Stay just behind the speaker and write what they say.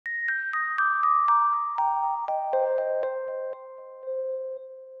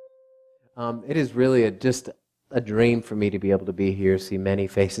It is really just a dream for me to be able to be here, see many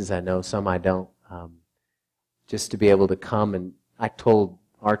faces I know, some I don't. Just to be able to come, and I told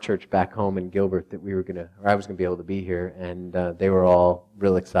our church back home in Gilbert that I was gonna be able to be here, and they were all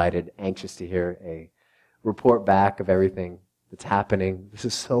real excited, anxious to hear a report back of everything that's happening. This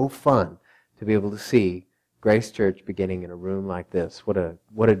is so fun to be able to see Grace Church beginning in a room like this. What a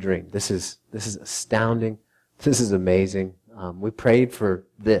dream! This is astounding. This is amazing. We prayed for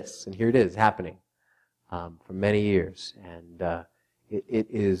this, and here it is happening for many years. And it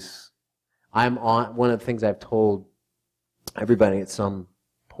is. I'm on. One of the things I've told everybody at some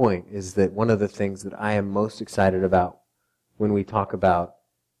point is that one of the things that I am most excited about when we talk about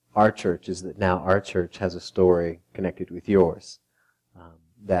our church is that now our church has a story connected with yours.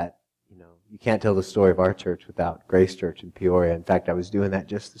 That you can't tell the story of our church without Grace Church in Peoria. In fact, I was doing that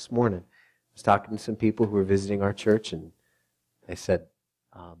just this morning. I was talking to some people who were visiting our church, and they said,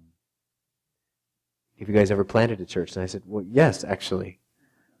 have you guys ever planted a church? And I said, well, yes, actually.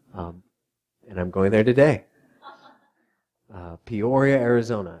 And I'm going there today. Peoria,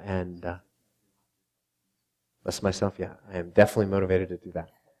 Arizona. And bless myself, yeah, I am definitely motivated to do that.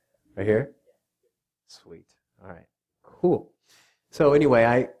 Right here? Sweet. All right. Cool. So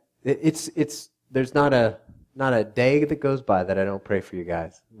anyway, there's not a day that goes by that I don't pray for you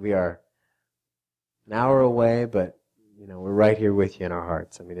guys. We are an hour away, but we're right here with you in our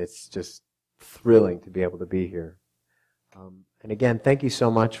hearts. I mean, it's just thrilling to be able to be here. And again, thank you so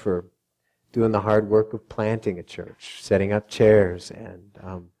much for doing the hard work of planting a church, setting up chairs, and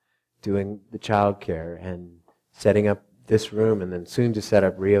doing the child care, and setting up this room, and then soon to set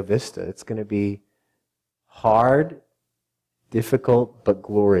up Rio Vista. It's going to be hard, difficult, but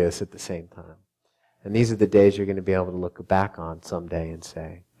glorious at the same time. And these are the days you're going to be able to look back on someday and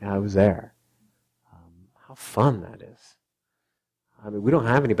say, yeah, I was there. How fun that is. I mean, we don't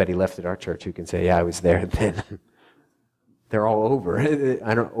have anybody left at our church who can say, yeah, I was there then. They're all over.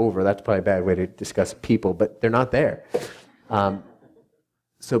 I don't over, that's probably a bad way to discuss people, but they're not there. But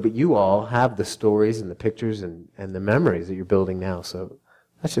you all have the stories and the pictures and the memories that you're building now. So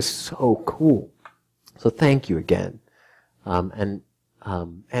that's just so cool. So thank you again. And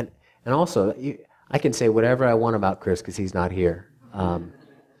also, I can say whatever I want about Chris because he's not here.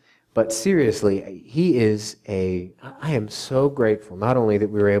 But seriously, I am so grateful, not only that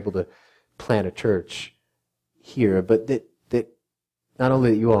we were able to plant a church here, but that not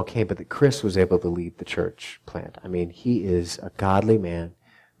only that you all came, but that Chris was able to lead the church plant. I mean, he is a godly man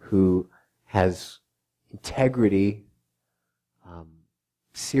who has integrity,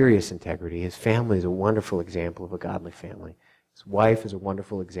 serious integrity. His family is a wonderful example of a godly family. His wife is a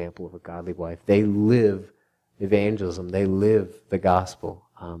wonderful example of a godly wife. They live evangelism. They live the gospel.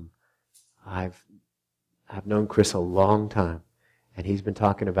 I've known Chris a long time, and he's been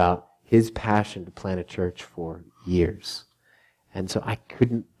talking about his passion to plant a church for years. And so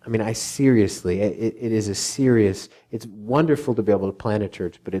it is it's wonderful to be able to plant a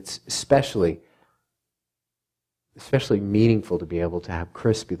church, but it's especially meaningful to be able to have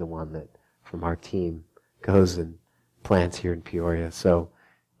Chris be the one that, from our team, goes and plants here in Peoria. So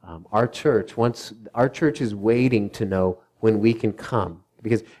our church is waiting to know when we can come.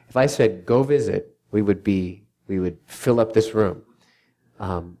 Because if I said, go visit, we would fill up this room.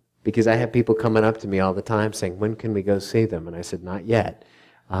 Because I have people coming up to me all the time saying, when can we go see them? And I said, not yet.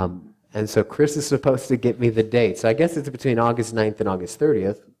 And so Chris is supposed to get me the date. So I guess it's between August 9th and August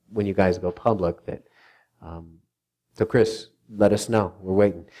 30th when you guys go public. So Chris, let us know. We're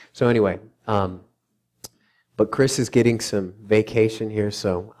waiting. So anyway, but Chris is getting some vacation here,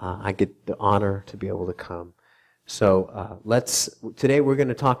 so I get the honor to be able to come. So today we're going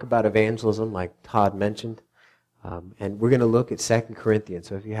to talk about evangelism, like Todd mentioned. And we're going to look at 2 Corinthians.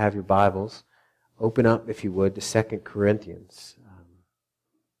 So if you have your Bibles, open up, if you would, to 2 Corinthians.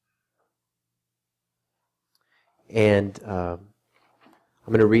 I'm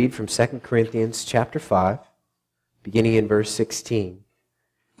going to read from 2 Corinthians chapter 5, beginning in verse 16.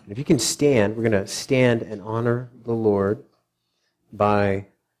 And if you can stand, we're going to stand and honor the Lord by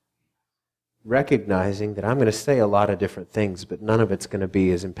recognizing that I'm going to say a lot of different things, but none of it's going to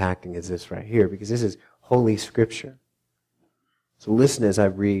be as impacting as this right here, because this is Holy Scripture. So listen as I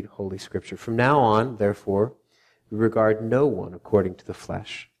read Holy Scripture. From now on, therefore, we regard no one according to the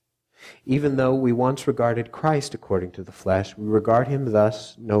flesh. Even though we once regarded Christ according to the flesh, we regard him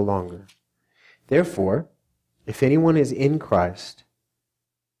thus no longer. Therefore, if anyone is in Christ,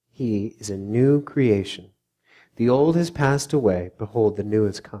 he is a new creation. The old has passed away. Behold, the new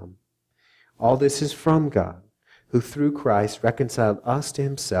has come. All this is from God, who through Christ reconciled us to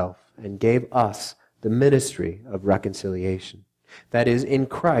himself and gave us the ministry of reconciliation. That is, in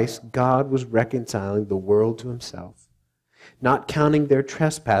Christ, God was reconciling the world to himself, not counting their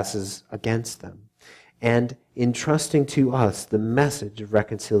trespasses against them, and entrusting to us the message of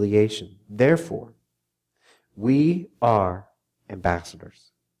reconciliation. Therefore, we are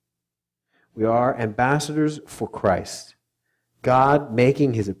ambassadors. We are ambassadors for Christ, God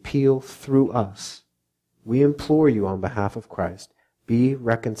making his appeal through us. We implore you on behalf of Christ, be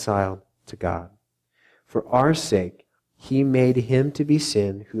reconciled to God. For our sake, he made him to be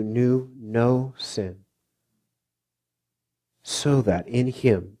sin who knew no sin, so that in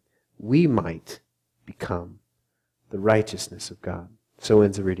him we might become the righteousness of God. So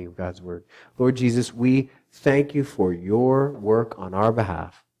ends the reading of God's word. Lord Jesus, we thank you for your work on our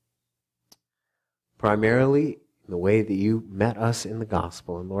behalf, primarily in the way that you met us in the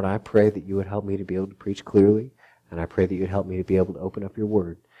gospel. And Lord, I pray that you would help me to be able to preach clearly, and I pray that you would help me to be able to open up your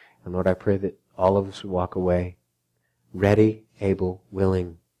word. And Lord, I pray that all of us would walk away ready, able,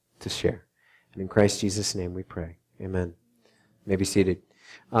 willing to share. And in Christ Jesus' name we pray. Amen. You may be seated.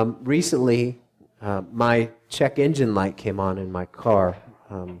 Recently, my check engine light came on in my car.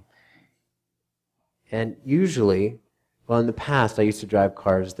 And usually, well, in the past, I used to drive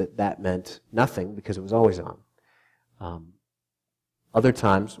cars that meant nothing because it was always on. Other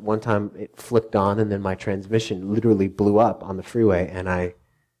times, one time it flicked on and then my transmission literally blew up on the freeway and I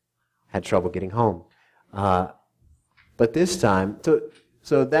had trouble getting home. But this time,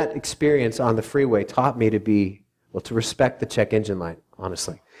 so that experience on the freeway taught me to respect the check engine light,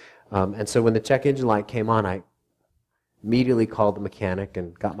 honestly. And so when the check engine light came on, I immediately called the mechanic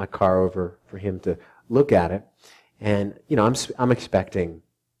and got my car over for him to look at it. And, I'm expecting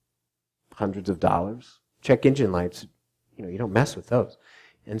hundreds of dollars. Check engine lights, you don't mess with those.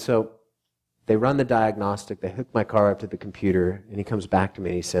 And so they run the diagnostic, they hook my car up to the computer, and he comes back to me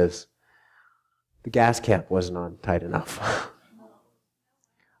and he says, the gas cap wasn't on tight enough.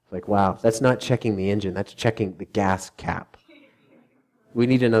 Like, wow, that's not checking the engine, that's checking the gas cap. We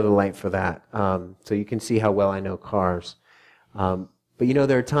need another light for that. So you can see how well I know cars. But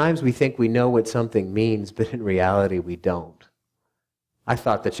there are times we think we know what something means, but in reality we don't. I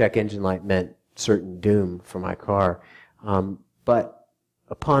thought the check engine light meant certain doom for my car. But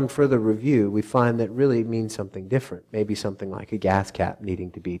upon further review, we find that really means something different. Maybe something like a gas cap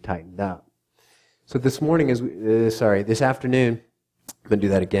needing to be tightened up. So this afternoon, I'm going to do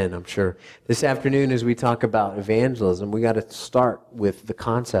that again, I'm sure. This afternoon, as we talk about evangelism, we got to start with the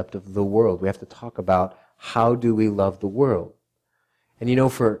concept of the world. We have to talk about how do we love the world.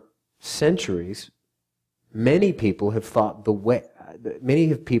 And for centuries, many people have thought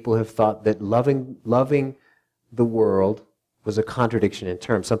that loving the world was a contradiction in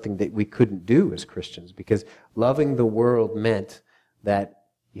terms, something that we couldn't do as Christians, because loving the world meant that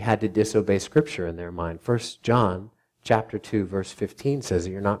you had to disobey Scripture in their mind. 1 John chapter 2, verse 15 says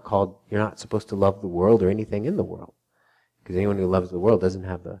that you're not supposed to love the world or anything in the world, because anyone who loves the world doesn't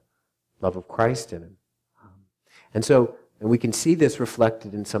have the love of Christ in him. And we can see this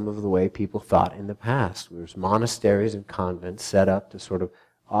reflected in some of the way people thought in the past. There's monasteries and convents set up to sort of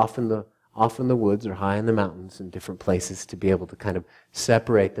off in the woods or high in the mountains in different places to be able to kind of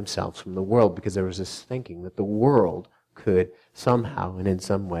separate themselves from the world, because there was this thinking that the world could somehow and in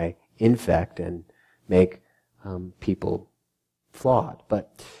some way infect and make people flawed.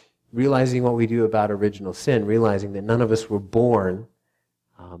 But realizing what we do about original sin, realizing that none of us were born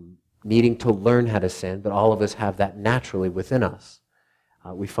needing to learn how to sin, but all of us have that naturally within us.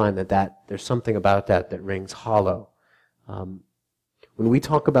 We find that there's something about that rings hollow. When we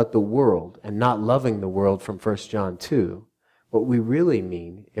talk about the world and not loving the world from 1 John 2, what we really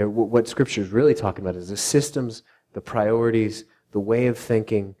mean, what Scripture is really talking about, is the systems, the priorities, the way of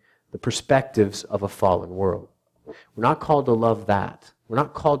thinking, the perspectives of a fallen world. We're not called to love that. We're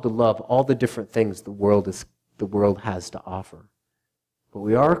not called to love all the different things the world has to offer. But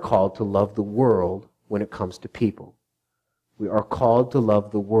we are called to love the world when it comes to people. We are called to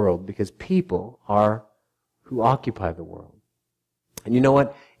love the world because people are who occupy the world. And you know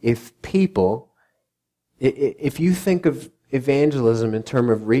what? If you think of evangelism in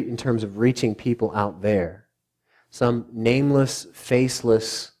terms of reaching people out there, some nameless,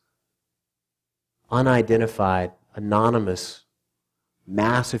 faceless, unidentified, anonymous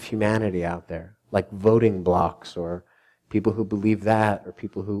mass of humanity out there, like voting blocks or people who believe that or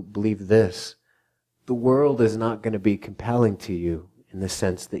people who believe this, the world is not going to be compelling to you in the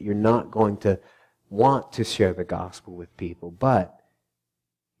sense that you're not going to want to share the gospel with people. But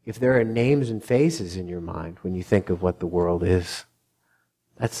if there are names and faces in your mind when you think of what the world is,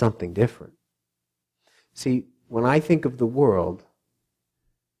 that's something different. See, when I think of the world,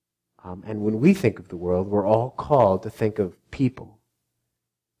 And when we think of the world, we're all called to think of people.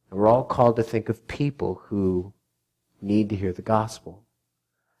 And we're all called to think of people who need to hear the gospel.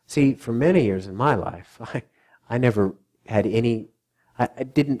 See, for many years in my life, I never had I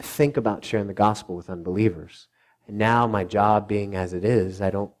didn't think about sharing the gospel with unbelievers. And now my job being as it is, I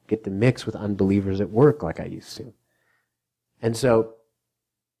don't get to mix with unbelievers at work like I used to. And so,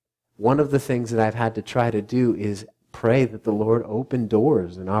 one of the things that I've had to try to do is pray that the Lord open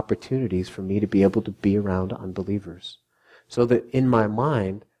doors and opportunities for me to be able to be around unbelievers. So that in my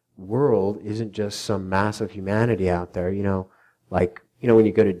mind, world isn't just some massive humanity out there, like, when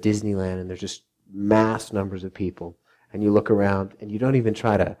you go to Disneyland and there's just mass numbers of people, and you look around and you don't even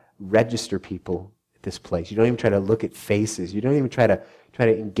try to register people at this place. You don't even try to look at faces. You don't even try to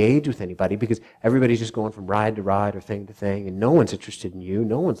engage with anybody because everybody's just going from ride to ride or thing to thing, and no one's interested in you.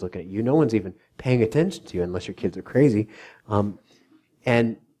 No one's looking at you. No one's even paying attention to you unless your kids are crazy.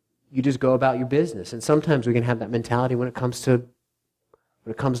 And you just go about your business. And sometimes we can have that mentality when it comes to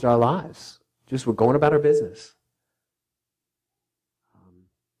our lives. Just we're going about our business.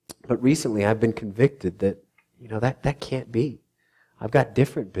 But recently I've been convicted that, that can't be. I've got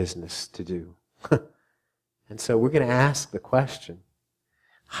different business to do. And so we're going to ask the question,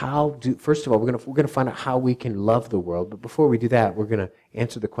 first of all, we're going to find out how we can love the world. But before we do that, we're going to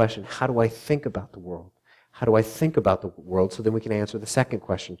answer the question, how do I think about the world? How do I think about the world? So then we can answer the second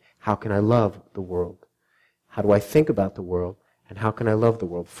question, how can I love the world? How do I think about the world? And how can I love the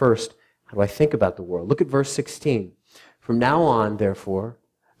world? First, how do I think about the world? Look at verse 16. From now on, therefore,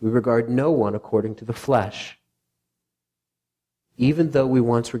 we regard no one according to the flesh. Even though we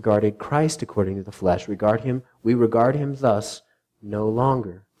once regarded Christ according to the flesh, we regard him thus no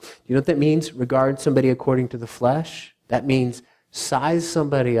longer. Do you know what that means? Regard somebody according to the flesh? That means size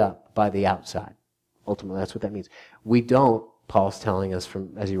somebody up by the outside. Ultimately, that's what that means. We don't, Paul's telling us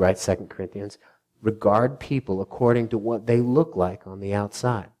as he writes 2 Corinthians, regard people according to what they look like on the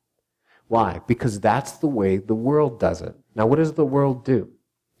outside. Why? Because that's the way the world does it. Now, what does the world do?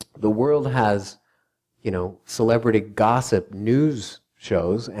 The world has, celebrity gossip news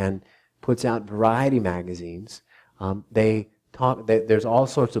shows and puts out variety magazines. There's all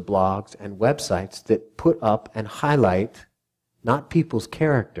sorts of blogs and websites that put up and highlight not people's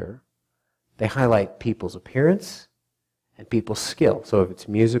character, they highlight people's appearance and people's skill. So if it's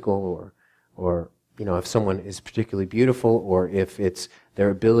musical or if someone is particularly beautiful or if it's their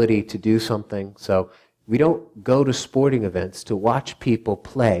ability to do something. So we don't go to sporting events to watch people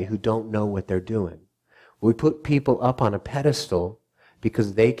play who don't know what they're doing. We put people up on a pedestal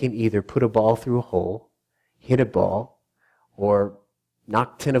because they can either put a ball through a hole, hit a ball, or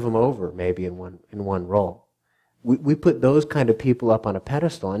knock 10 of them over maybe in one roll. We put those kind of people up on a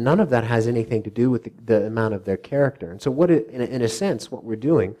pedestal, and none of that has anything to do with the amount of their character. And so in a sense, what we're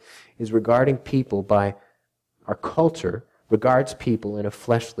doing is regarding people by our culture, regards people in a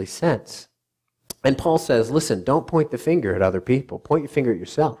fleshly sense. And Paul says, listen, don't point the finger at other people. Point your finger at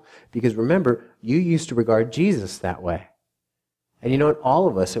yourself. Because remember, you used to regard Jesus that way. And you know what? All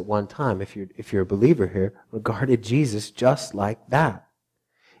of us at one time, if you're a believer here, regarded Jesus just like that.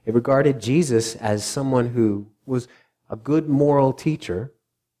 It regarded Jesus as someone who was a good moral teacher,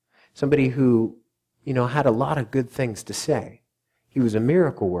 somebody who, had a lot of good things to say. He was a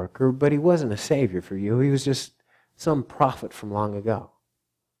miracle worker, but he wasn't a savior for you. He was just some prophet from long ago.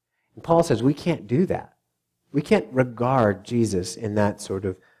 And Paul says we can't do that. We can't regard Jesus in that sort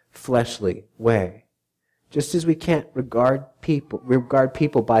of fleshly way. Just as we can't regard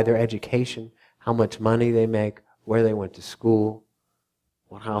people by their education, how much money they make, where they went to school,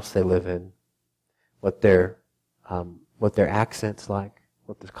 what house they live in, what their accent's like,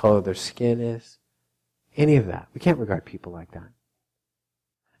 what the color of their skin is, any of that. We can't regard people like that.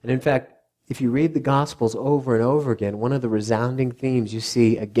 And in fact, if you read the Gospels over and over again, one of the resounding themes you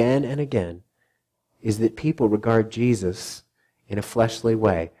see again and again is that people regard Jesus in a fleshly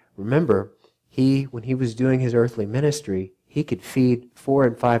way. Remember, when he was doing his earthly ministry, he could feed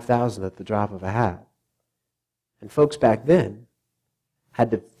 4,000 and 5,000 at the drop of a hat. And folks back then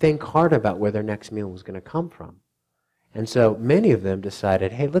had to think hard about where their next meal was going to come from. And so many of them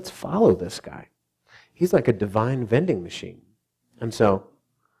decided, hey, let's follow this guy. He's like a divine vending machine. And so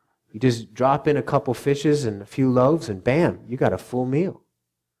you just drop in a couple fishes and a few loaves and bam, you got a full meal.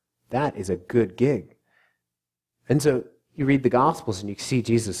 That is a good gig. And so you read the Gospels and you see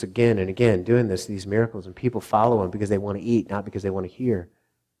Jesus again and again doing these miracles, and people follow him because they want to eat, not because they want to hear.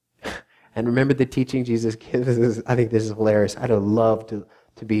 And remember the teaching Jesus gives. I think this is hilarious. I'd have loved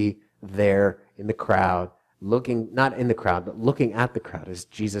to be there in the crowd, not in the crowd, but looking at the crowd as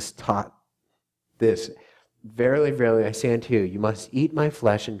Jesus taught this. Verily, verily, I say unto you, you must eat my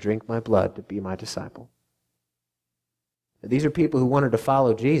flesh and drink my blood to be my disciple. These are people who wanted to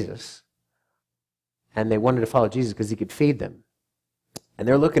follow Jesus, and they wanted to follow Jesus because he could feed them. And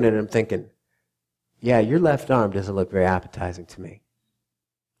they're looking at him thinking, yeah, your left arm doesn't look very appetizing to me.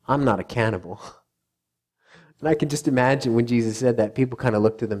 I'm not a cannibal. And I can just imagine when Jesus said that, people kind of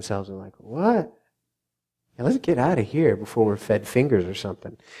looked at themselves and were like, what? Yeah, let's get out of here before we're fed fingers or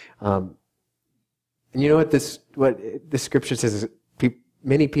something. And you know what the scripture says is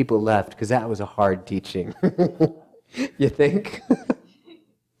many people left because that was a hard teaching. You think?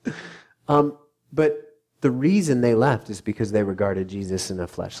 But the reason they left is because they regarded Jesus in a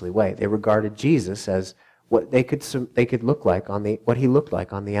fleshly way. They regarded Jesus as what they could look like what he looked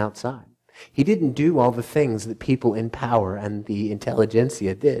like on the outside. He didn't do all the things that people in power and the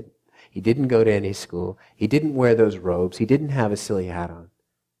intelligentsia did. He didn't go to any school. He didn't wear those robes. He didn't have a silly hat on.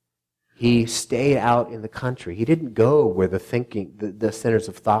 He stayed out in the country. He didn't go where the centers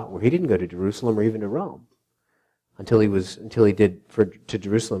of thought were. He didn't go to Jerusalem or even to Rome until he did to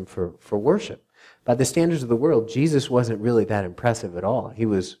Jerusalem for worship. By the standards of the world, Jesus wasn't really that impressive at all.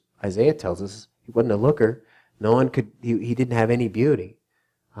 Isaiah tells us, he wasn't a looker. He didn't have any beauty.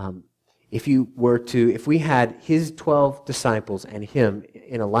 If we had his 12 disciples and him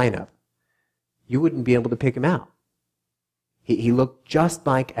in a lineup, you wouldn't be able to pick him out. He looked just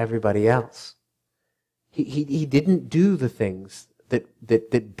like everybody else. He didn't do the things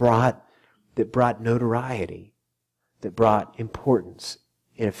that brought notoriety, that brought importance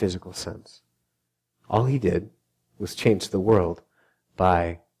in a physical sense. All he did was change the world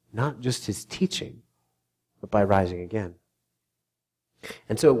by not just his teaching, but by rising again.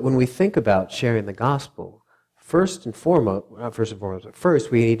 And so when we think about sharing the gospel, first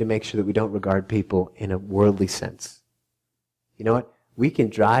we need to make sure that we don't regard people in a worldly sense. You know what? We can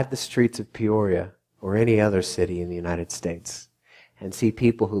drive the streets of Peoria or any other city in the United States and see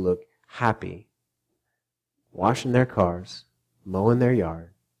people who look happy, washing their cars, mowing their yard.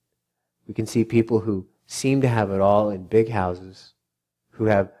 We can see people who seem to have it all in big houses,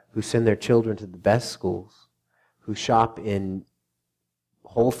 who send their children to the best schools, who shop in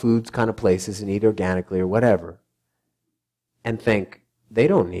Whole Foods kind of places and eat organically or whatever, and think they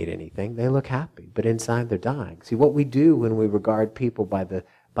don't need anything. They look happy, but inside they're dying. See, what we do when we regard people by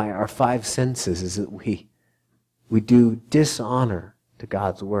our five senses is that we do dishonor to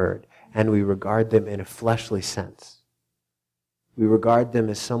God's word, and we regard them in a fleshly sense. We regard them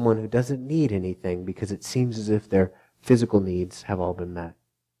as someone who doesn't need anything because it seems as if their physical needs have all been met.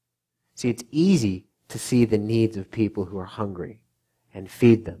 See, it's easy to see the needs of people who are hungry and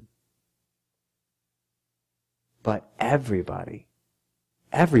feed them. But everybody's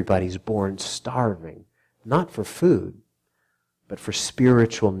born starving, not for food, but for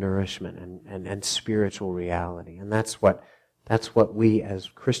spiritual nourishment and spiritual reality. And that's what we as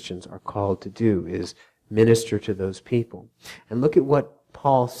Christians are called to do, is minister to those people. And look at what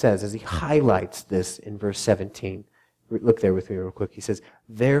Paul says as he highlights this in verse 17. Look there with me real quick. He says,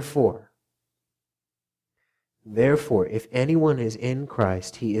 Therefore, if anyone is in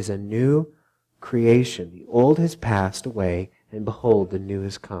Christ, he is a new creation. The old has passed away, and behold, the new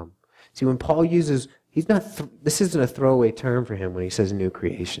has come. See, when Paul uses, this isn't a throwaway term for him when he says new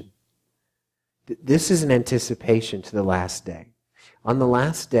creation. This is an anticipation to the last day. On the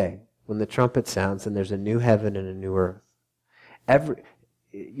last day, when the trumpet sounds, and there's a new heaven and a new earth.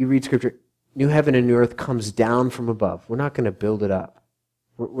 You read Scripture, new heaven and new earth comes down from above. We're not going to build it up.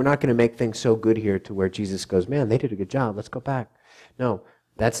 We're not going to make things so good here to where Jesus goes, man, they did a good job, let's go back. No,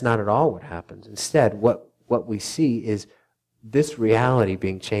 that's not at all what happens. Instead, what we see is this reality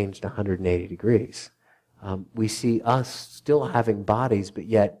being changed 180 degrees. We see us still having bodies, but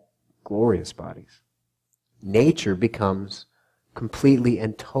yet glorious bodies. Nature becomes completely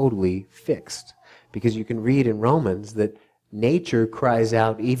and totally fixed. Because you can read in Romans that nature cries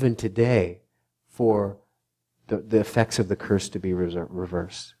out even today for the effects of the curse to be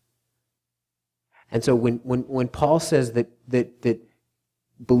reversed. And so when Paul says that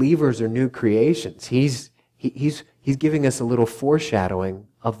believers are new creations, he's giving us a little foreshadowing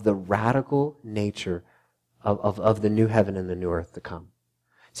of the radical nature of the new heaven and the new earth to come.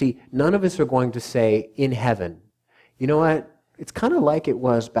 See, none of us are going to say in heaven, you know what, it's kind of like it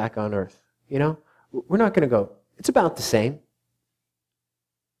was back on earth. You know, we're not going to go, it's about the same.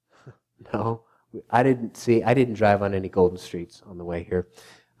 No, I didn't drive on any golden streets on the way here.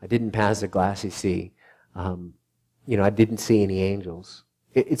 I didn't pass a glassy sea. I didn't see any angels.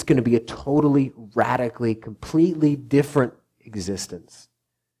 It's going to be a totally, radically, completely different existence.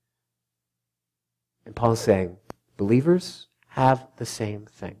 And Paul's saying, believers have the same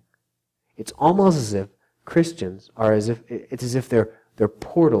thing. It's almost as if Christians are it's as if they're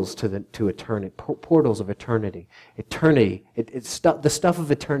portals to eternity, portals of eternity. Eternity, the stuff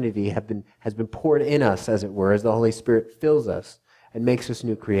of eternity has been poured in us, as it were, as the Holy Spirit fills us and makes us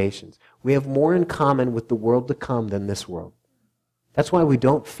new creations. We have more in common with the world to come than this world. That's why we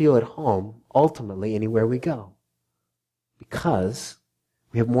don't feel at home, ultimately, anywhere we go. Because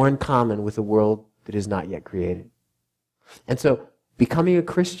we have more in common with a world that is not yet created. And so, becoming a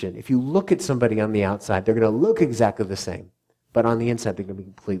Christian, if you look at somebody on the outside, they're going to look exactly the same. But on the inside, they're going to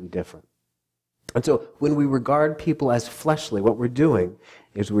be completely different. And so, when we regard people as fleshly, what we're doing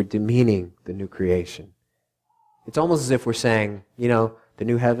is we're demeaning the new creation. It's almost as if we're saying, the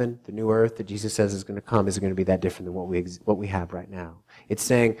new heaven, the new earth that Jesus says is going to come isn't going to be that different than what we have right now. It's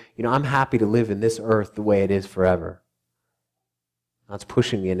saying, I'm happy to live in this earth the way it is forever. That's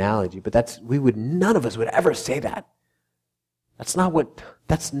pushing the analogy, but none of us would ever say that. That's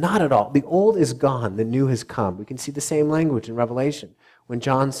not at all. The old is gone, the new has come. We can see the same language in Revelation when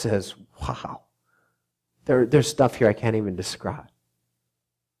John says, wow, there's stuff here I can't even describe.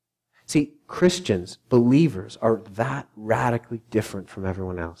 See, Christians, believers, are that radically different from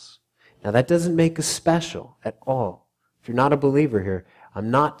everyone else. Now, that doesn't make us special at all. If you're not a believer here,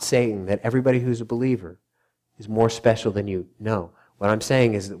 I'm not saying that everybody who's a believer is more special than you. No. What I'm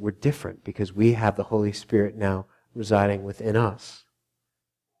saying is that we're different because we have the Holy Spirit now residing within us.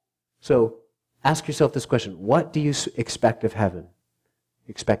 So, ask yourself this question. What do you expect of heaven?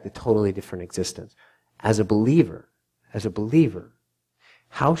 You expect a totally different existence. As a believer,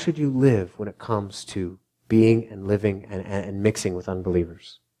 how should you live when it comes to being and living and mixing with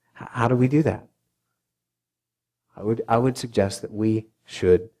unbelievers? How do we do that? I would suggest that we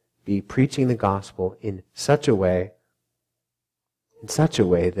should be preaching the gospel in such a way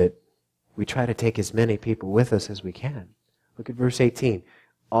that we try to take as many people with us as we can. Look at verse 18.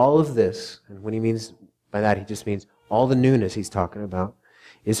 All of this, and what he means by that, he just means all the newness he's talking about,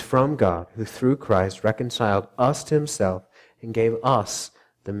 is from God, who through Christ reconciled us to himself and gave us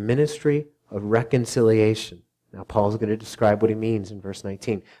the ministry of reconciliation. Now, Paul's going to describe what he means in verse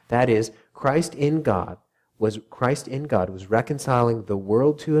 19. That is, Christ in God was reconciling the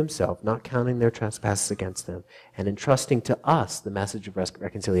world to himself, not counting their trespasses against them, and entrusting to us the message of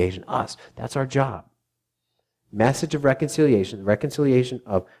reconciliation. Us. That's our job. Message of reconciliation, the reconciliation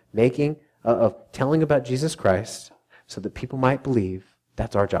of telling about Jesus Christ so that people might believe.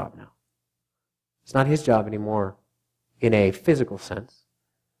 That's our job now. It's not his job anymore in a physical sense,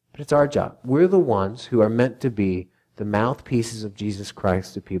 but it's our job. We're the ones who are meant to be the mouthpieces of Jesus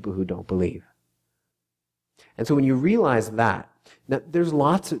Christ to people who don't believe. And so when you realize that,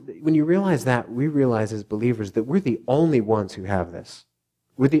 when you realize that, we realize as believers that we're the only ones who have this.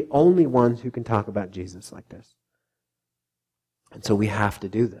 We're the only ones who can talk about Jesus like this. And so we have to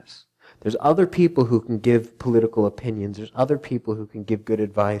do this. There's other people who can give political opinions. There's other people who can give good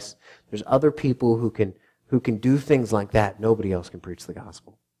advice. There's other people who can do things like that. Nobody else can preach the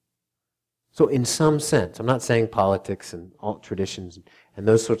gospel. So in some sense, I'm not saying politics and alt traditions and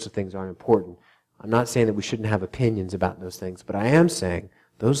those sorts of things aren't important. I'm not saying that we shouldn't have opinions about those things, but I am saying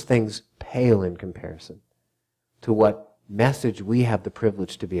those things pale in comparison to what message we have the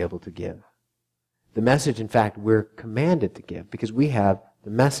privilege to be able to give. The message, in fact, we're commanded to give because we have the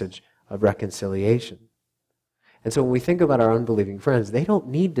message of reconciliation. And so when we think about our unbelieving friends, they don't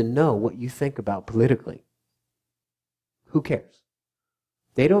need to know what you think about politically. Who cares?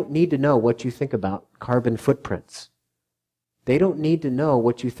 They don't need to know what you think about carbon footprints. They don't need to know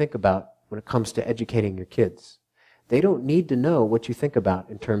what you think about when it comes to educating your kids. They don't need to know what you think about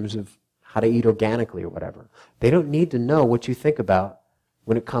in terms of how to eat organically or whatever. They don't need to know what you think about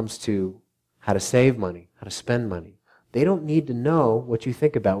when it comes to how to save money, how to spend money. They don't need to know what you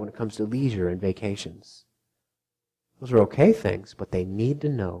think about when it comes to leisure and vacations. Those are okay things, but they need to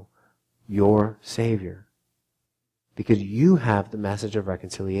know your Savior. Because you have the message of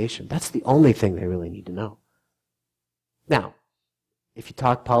reconciliation. That's the only thing they really need to know. Now, if you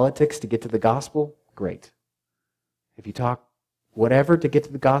talk politics to get to the gospel, great. If you talk whatever to get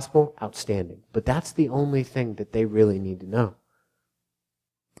to the gospel, outstanding. But that's the only thing that they really need to know.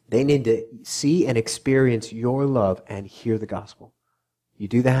 They need to see and experience your love and hear the gospel. You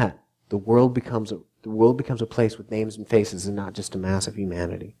do that, the world becomes a place with names and faces and not just a mass of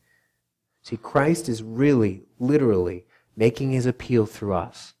humanity. See, Christ is really, literally, making his appeal through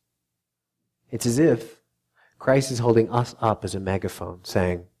us. It's as if Christ is holding us up as a megaphone,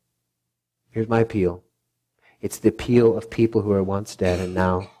 saying, here's my appeal. It's the appeal of people who were once dead and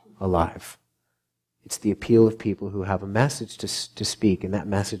now alive. It's the appeal of people who have a message to speak, and that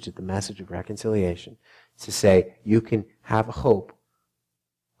message is the message of reconciliation. It's to say, you can have a hope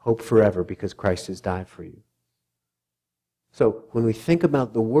Hope forever because Christ has died for you. So when we think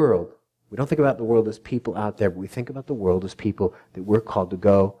about the world, we don't think about the world as people out there, but we think about the world as people that we're called to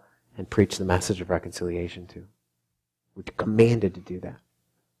go and preach the message of reconciliation to. We're commanded to do that.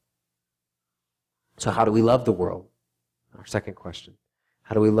 So how do we love the world? Our second question.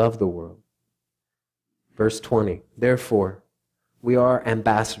 How do we love the world? Verse 20. Therefore, we are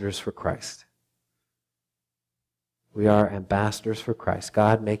ambassadors for Christ. We are ambassadors for Christ.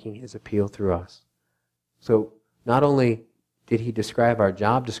 God making his appeal through us. So not only did he describe our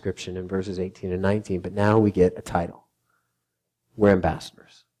job description in verses 18 and 19, but now we get a title. We're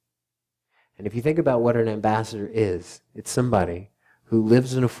ambassadors. And if you think about what an ambassador is, it's somebody who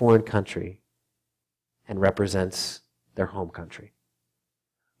lives in a foreign country and represents their home country.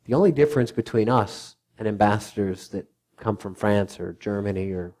 The only difference between us and ambassadors that come from France or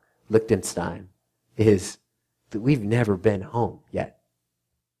Germany or Liechtenstein is that we've never been home yet.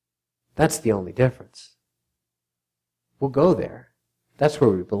 That's the only difference. We'll go there. That's where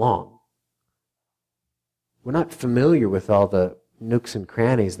we belong. We're not familiar with all the nooks and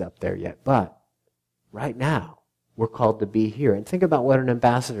crannies up there yet, but right now we're called to be here. And think about what an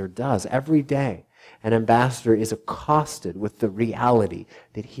ambassador does every day. An ambassador is accosted with the reality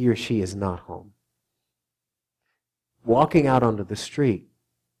that he or she is not home. Walking out onto the street,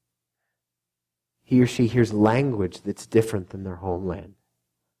 he or she hears language that's different than their homeland.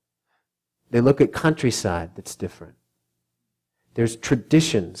 They look at countryside that's different. There's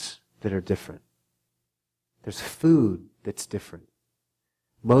traditions that are different. There's food that's different.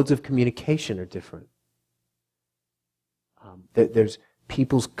 Modes of communication are different. There's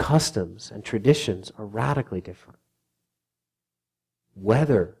people's customs and traditions are radically different.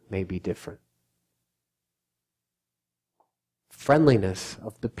 Weather may be different. Friendliness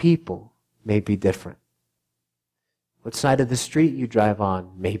of the people may be different. What side of the street you drive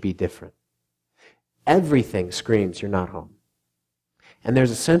on may be different. Everything screams you're not home. And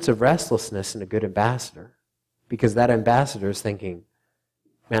there's a sense of restlessness in a good ambassador, because that ambassador is thinking,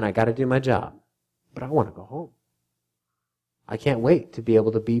 man, I got to do my job, but I want to go home. I can't wait to be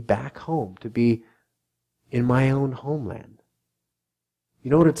able to be back home, to be in my own homeland. You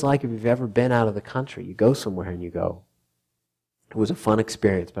know what it's like if you've ever been out of the country? You go somewhere and you go, it was a fun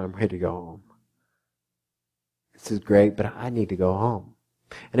experience, but I'm ready to go home. This is great, but I need to go home.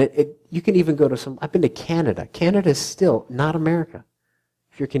 And you can even go to I've been to Canada. Canada is still not America.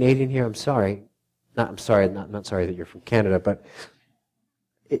 If you're Canadian here, I'm sorry. I'm not sorry that you're from Canada, but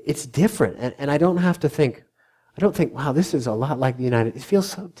it's different. And I don't think, wow, this is a lot like the United States. It feels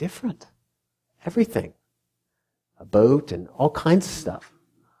so different. Everything. A boat and all kinds of stuff.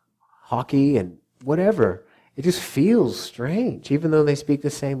 Hockey and whatever. It just feels strange, even though they speak the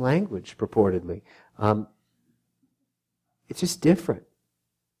same language, purportedly. It's just different.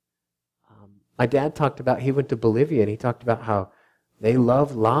 My dad talked about, he went to Bolivia, and he talked about how they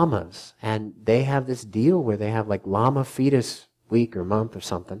love llamas, and they have this deal where they have like llama fetus week or month or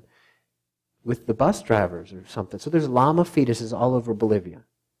something with the bus drivers or something. So there's llama fetuses all over Bolivia.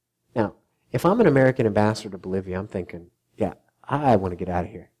 Now, if I'm an American ambassador to Bolivia, I'm thinking, yeah, I want to get out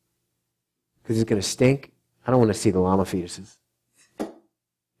of here. Because it's going to stink. I don't want to see the llama fetuses.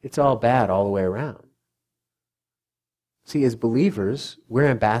 It's all bad all the way around. See, as believers, we're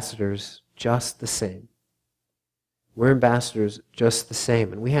ambassadors just the same. We're ambassadors just the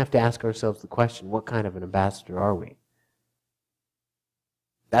same. And we have to ask ourselves the question, what kind of an ambassador are we?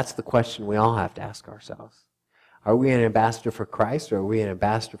 That's the question we all have to ask ourselves. Are we an ambassador for Christ, or are we an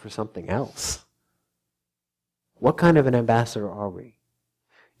ambassador for something else? What kind of an ambassador are we?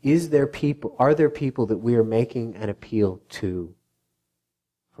 Are there people that we are making an appeal to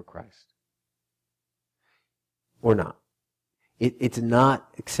for Christ? Or not? It's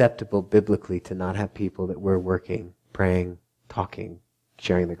not acceptable biblically to not have people that we're working, praying, talking,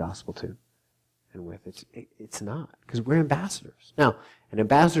 sharing the gospel to and with. It's not, because we're ambassadors. Now, an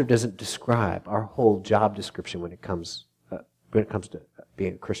ambassador doesn't describe our whole job description when it comes to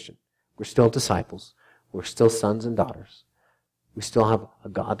being a Christian. We're still disciples. We're still sons and daughters. We still have a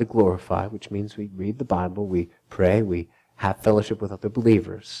God to glorify, which means we read the Bible, we pray, we have fellowship with other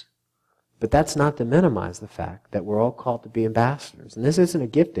believers. But that's not to minimize the fact that we're all called to be ambassadors. And this isn't a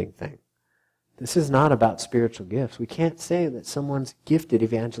gifting thing. This is not about spiritual gifts. We can't say that someone's gifted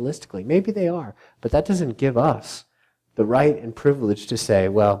evangelistically. Maybe they are, but that doesn't give us the right and privilege to say,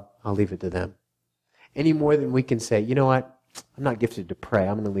 well, I'll leave it to them. Any more than we can say, you know what, I'm not gifted to pray.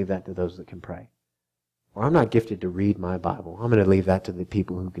 I'm going to leave that to those that can pray. Or I'm not gifted to read my Bible. I'm going to leave that to the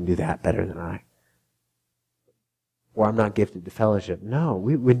people who can do that better than I. Or I'm not gifted to fellowship. No,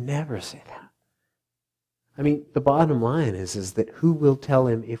 we would never say that. I mean, the bottom line is that who will tell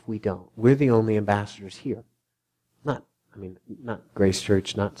him if we don't? We're the only ambassadors here. Not Grace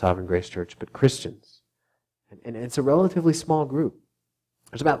Church, not Sovereign Grace Church, but Christians. And it's a relatively small group.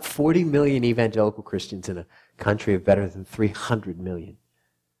 There's about 40 million evangelical Christians in a country of better than 300 million.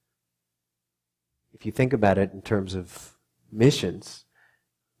 If you think about it in terms of missions,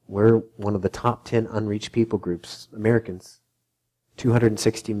 we're one of the top 10 unreached people groups, Americans.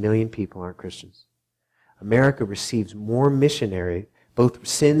 260 million people aren't Christians. America receives more missionaries, both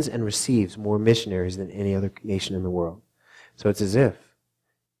sends and receives more missionaries than any other nation in the world. So it's as if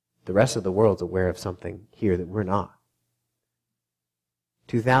the rest of the world's aware of something here that we're not.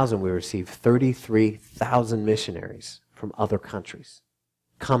 2000, we received 33,000 missionaries from other countries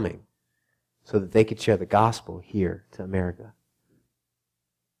coming so that they could share the gospel here to America.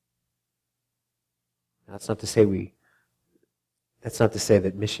 That's not to say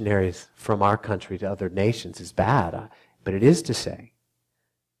that missionaries from our country to other nations is bad, but it is to say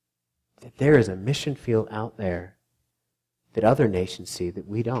that there is a mission field out there that other nations see that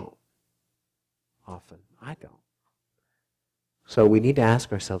we don't. Often, I don't. So we need to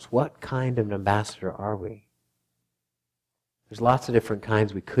ask ourselves, what kind of an ambassador are we? There's lots of different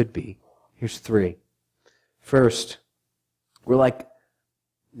kinds we could be. Here's 3. First, we're like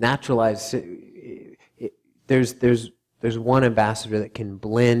naturalized. There's one ambassador that can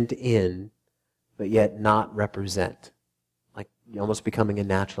blend in, but yet not represent. Like almost becoming a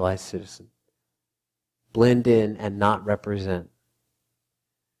naturalized citizen. Blend in and not represent.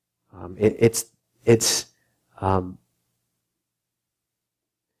 It's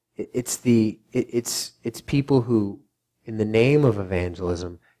people who, in the name of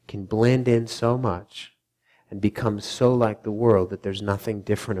evangelism, can blend in so much and become so like the world that there's nothing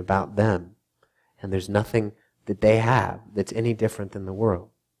different about them, and there's nothing that they have that's any different than the world.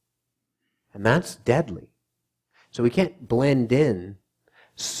 And that's deadly. So we can't blend in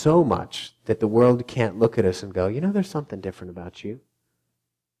so much that the world can't look at us and go, there's something different about you.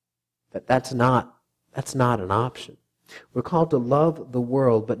 That's not an option. We're called to love the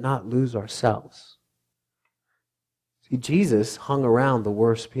world but not lose ourselves. See, Jesus hung around the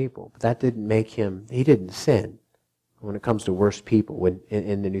worst people, but that didn't make him, he didn't sin. When it comes to worst people, when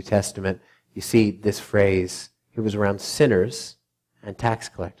in the New Testament, you see this phrase, he was around sinners and tax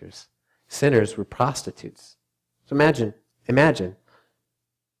collectors. Sinners were prostitutes. So imagine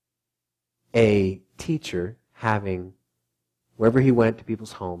a teacher having, wherever he went to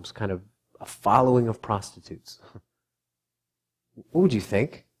people's homes, kind of a following of prostitutes. What would you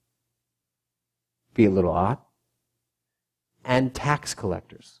think? Be a little odd. And tax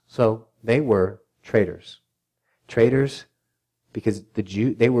collectors. So they were traitors. Traitors because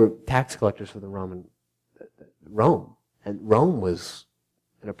they were tax collectors for the Rome. And Rome was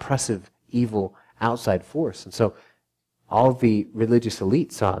an oppressive, evil, outside force. And so all the religious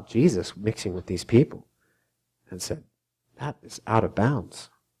elite saw Jesus mixing with these people and said, that is out of bounds.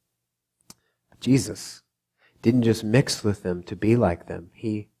 But Jesus didn't just mix with them to be like them.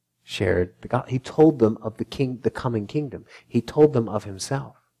 He shared the gospel. He told them of the coming kingdom. He told them of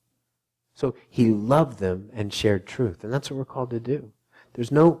himself. So he loved them and shared truth. And that's what we're called to do.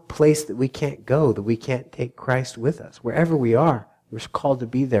 There's no place that we can't go, that we can't take Christ with us. Wherever we are, we're called to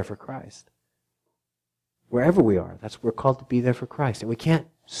be there for Christ. Wherever we are, we're called to be there for Christ. And we can't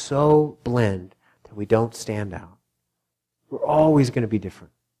so blend that we don't stand out. We're always going to be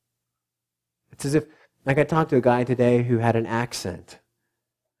different. It's as if, like I talked to a guy today who had an accent.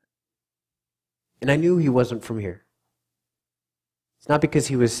 And I knew he wasn't from here. It's not because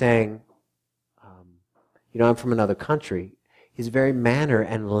he was saying, I'm from another country. His very manner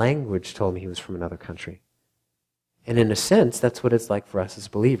and language told me he was from another country. And in a sense, that's what it's like for us as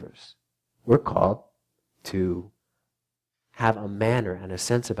believers. We're called to have a manner and a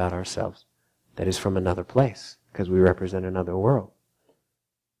sense about ourselves that is from another place, because we represent another world.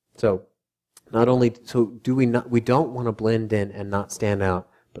 So, we don't want to blend in and not stand out,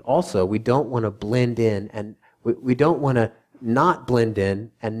 but also we don't want to blend in and we don't want to not blend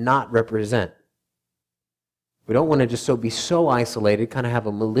in and not represent. We don't want to just be so isolated, kind of have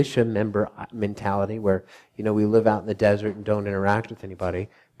a militia member mentality where, we live out in the desert and don't interact with anybody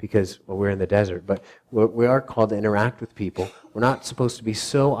because, we're in the desert. But we are called to interact with people. We're not supposed to be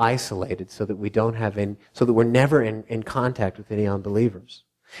so isolated so that so that we're never in contact with any unbelievers.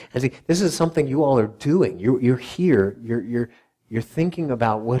 And see, this is something you all are doing. You're here. You're thinking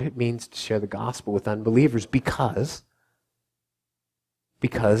about what it means to share the gospel with unbelievers because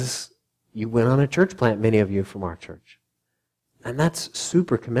you went on a church plant, many of you from our church. And that's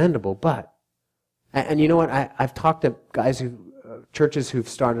super commendable, and you know what? I've talked to guys churches who've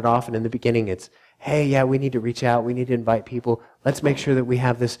started off, and in the beginning it's, hey, yeah, we need to reach out. We need to invite people. Let's make sure that we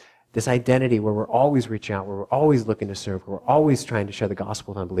have this identity where we're always reaching out, where we're always looking to serve, where we're always trying to share the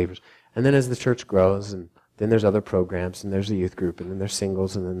gospel with unbelievers. And then as the church grows, and then there's other programs, and there's a youth group, and then there's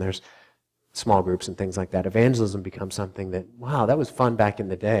singles, and then there's small groups and things like that. Evangelism becomes something that, wow, that was fun back in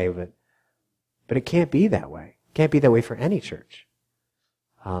the day, but it can't be that way. It can't be that way for any church.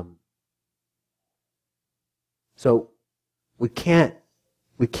 So we can't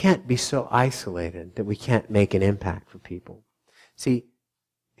be so isolated that we can't make an impact for people. See,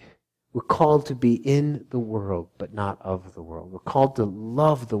 we're called to be in the world, but not of the world. We're called to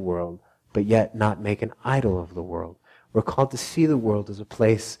love the world, but yet not make an idol of the world. We're called to see the world as a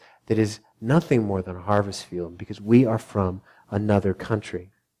place that is nothing more than a harvest field because we are from another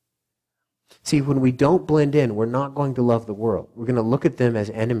country. See, when we don't blend in, we're not going to love the world. We're going to look at them as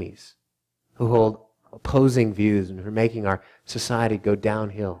enemies who hold opposing views and who are making our society go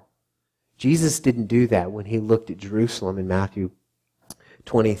downhill. Jesus didn't do that when he looked at Jerusalem in Matthew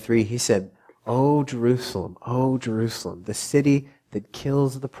 23. He said, O Jerusalem, the city that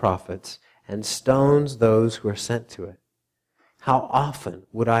kills the prophets and stones those who are sent to it. How often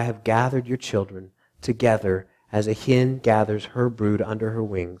would I have gathered your children together as a hen gathers her brood under her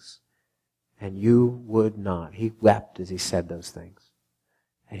wings, and you would not. He wept as he said those things.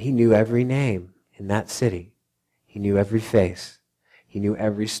 And he knew every name in that city. He knew every face. He knew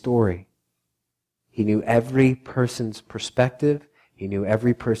every story. He knew every person's perspective. He knew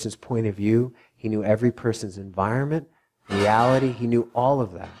every person's point of view. He knew every person's environment, reality. He knew all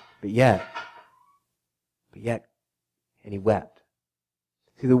of that. But yet, and he wept.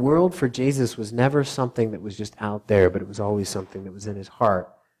 See, the world for Jesus was never something that was just out there, but it was always something that was in his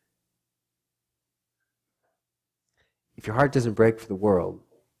heart. If your heart doesn't break for the world,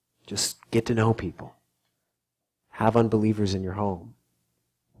 just get to know people. Have unbelievers in your home.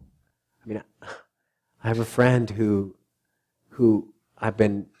 I mean, I have a friend who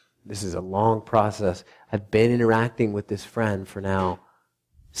this is a long process, I've been interacting with this friend for now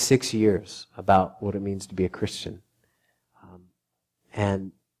 6 years about what it means to be a Christian.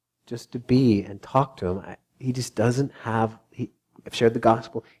 And just to be and talk to him, he just doesn't have, I've shared the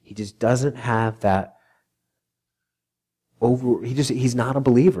gospel, he just doesn't have that he's not a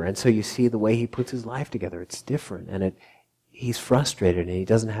believer. And so you see the way he puts his life together, it's different. And he's frustrated and he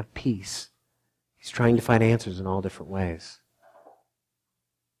doesn't have peace. He's trying to find answers in all different ways.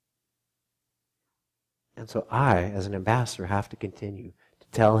 And so I, as an ambassador, have to continue to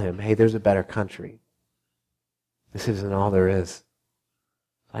tell him, hey, there's a better country. This isn't all there is.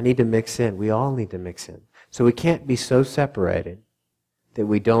 I need to mix in. We all need to mix in. So we can't be so separated that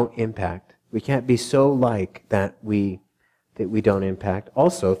we don't impact. We can't be so like that we don't impact.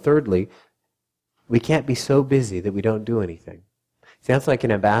 Also, thirdly, we can't be so busy that we don't do anything. See, that's like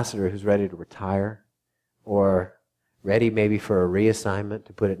an ambassador who's ready to retire or ready maybe for a reassignment,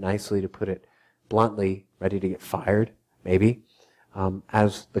 to put it nicely, to put it bluntly, ready to get fired, maybe.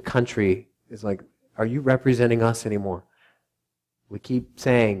 As the country is like, are you representing us anymore? We keep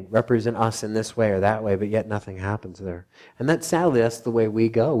saying, represent us in this way or that way, but yet nothing happens there. And sadly, that's the way we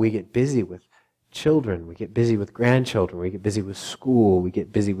go. We get busy with children, we get busy with grandchildren, we get busy with school, we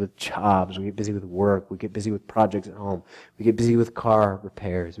get busy with jobs, we get busy with work, we get busy with projects at home, we get busy with car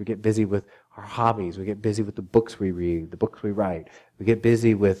repairs, we get busy with our hobbies, we get busy with the books we read, the books we write, we get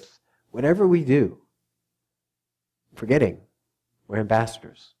busy with whatever we do, forgetting we're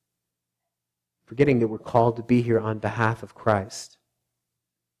ambassadors, forgetting that we're called to be here on behalf of Christ,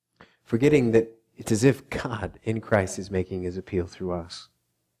 forgetting that it's as if God in Christ is making his appeal through us.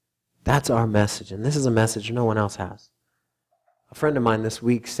 That's our message, and this is a message no one else has. A friend of mine this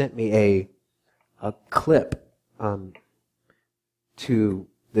week sent me a clip to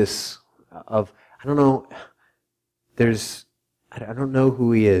this of, I don't know, I don't know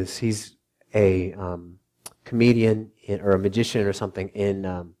who he is. He's a comedian or a magician or something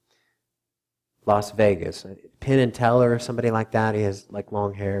in Las Vegas. Penn and Teller or somebody like that. He has like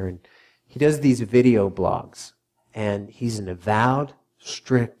long hair, and he does these video blogs, and he's an avowed,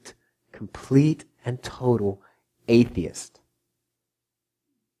 strict, complete and total atheist.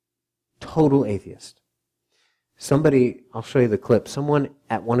 Total atheist. Somebody, I'll show you the clip, someone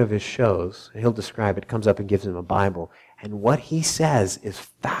at one of his shows, he'll describe it, comes up and gives him a Bible, and what he says is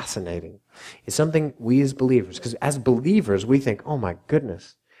fascinating. It's something we as believers, because as believers we think, oh my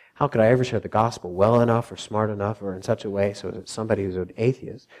goodness, how could I ever share the gospel well enough or smart enough or in such a way so that somebody who's an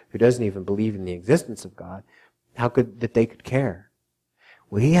atheist, who doesn't even believe in the existence of God, how could that they could care?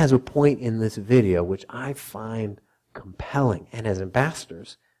 Well, he has a point in this video which I find compelling. And as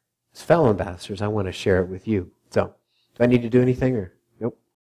ambassadors, as fellow ambassadors, I want to share it with you. So, do I need to do anything or?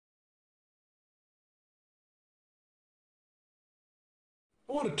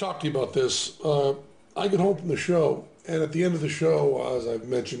 I want to talk to you about this. I get home from the show, and at the end of the show, as I've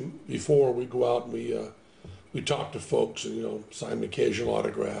mentioned before, we go out and we talk to folks and sign an occasional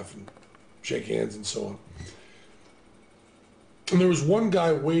autograph and shake hands and so on. And there was one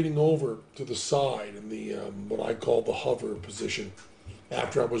guy waiting over to the side in the what I call the hover position.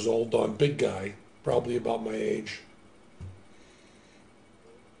 After I was all done, big guy, probably about my age,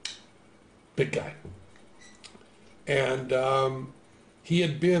 big guy, and he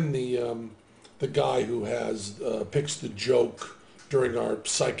had been the guy who picks the joke during our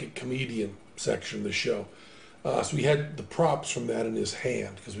psychic comedian section of the show. So he had the props from that in his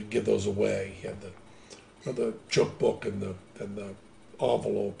hand because we'd give those away. He had the joke book and the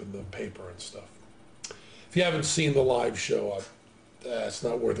envelope and the paper and stuff. If you haven't seen the live show, it's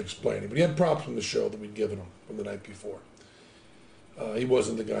not worth explaining. But he had props from the show that we'd given him from the night before. He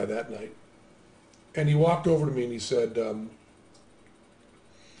wasn't the guy that night. And he walked over to me and he said,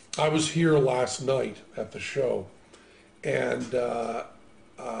 I was here last night at the show, and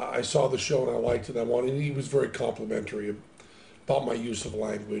I saw the show and I liked it. And he was very complimentary about my use of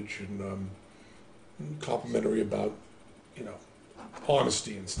language and complimentary about,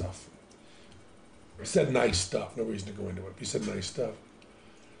 honesty and stuff. He said nice stuff. No reason to go into it. He said nice stuff.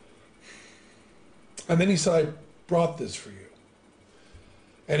 And then he said, I brought this for you.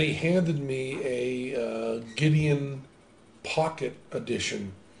 And he handed me a Gideon Pocket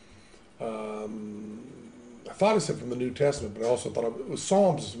Edition. I thought it said from the New Testament, but I also thought it was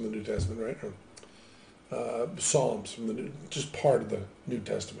Psalms from the New Testament, right? Psalms from just part of the New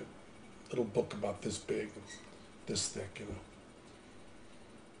Testament. Little book about this big, this thick,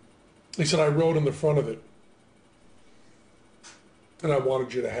 He said, I wrote in the front of it, and I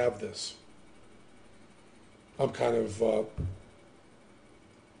wanted you to have this. I'm kind of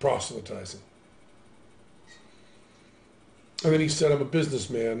proselytizing. And then he said, I'm a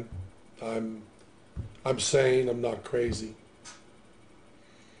businessman. I'm sane, I'm not crazy.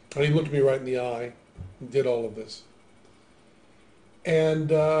 And he looked me right in the eye and did all of this.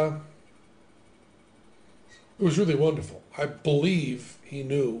 And it was really wonderful. I believe he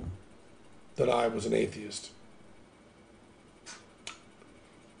knew that I was an atheist.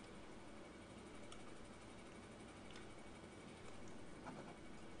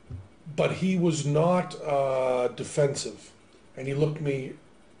 But he was not defensive, and he looked me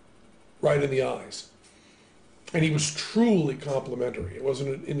right in the eyes. And he was truly complimentary. It wasn't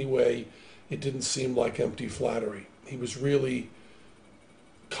in any way, it didn't seem like empty flattery. He was really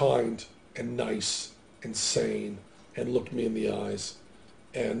kind and nice and sane and looked me in the eyes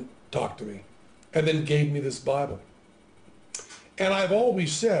and talked to me and then gave me this Bible. And I've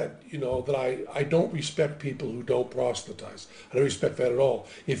always said, that I don't respect people who don't proselytize. I don't respect that at all.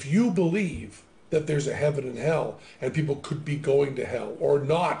 If you believe that there's a heaven and hell and people could be going to hell or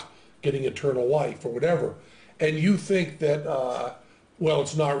not getting eternal life or whatever, and you think that,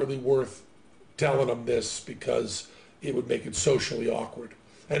 it's not really worth telling them this because it would make it socially awkward.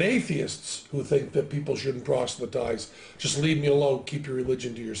 And atheists who think that people shouldn't proselytize, just leave me alone, keep your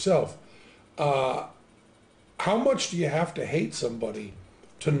religion to yourself. How much do you have to hate somebody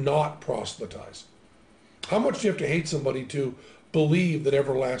to not proselytize? How much do you have to hate somebody to believe that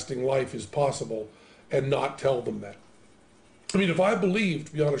everlasting life is possible and not tell them that? I mean, if I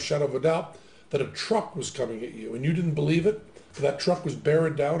believed, beyond a shadow of a doubt, that a truck was coming at you and you didn't believe it, that truck was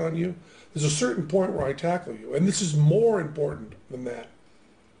bearing down on you, there's a certain point where I tackle you. And this is more important than that.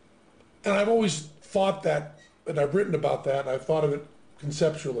 And I've always thought that, and I've written about that, and I've thought of it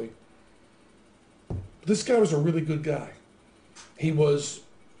conceptually. But this guy was a really good guy. He was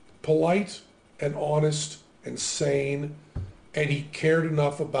polite and honest and sane, and he cared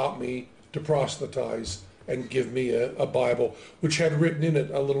enough about me to proselytize and give me a Bible, which had written in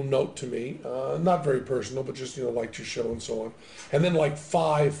it a little note to me, not very personal, but just, liked your show and so on. And then like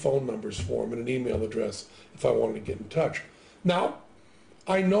 5 phone numbers for him and an email address if I wanted to get in touch. Now,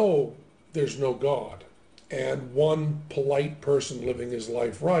 I know there's no God, and one polite person living his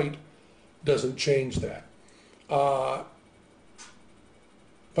life right doesn't change that. But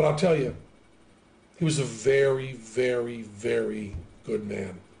I'll tell you, he was a very, very, very good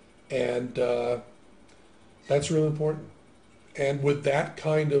man. And that's really important. And with that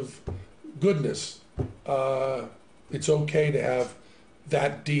kind of goodness, it's okay to have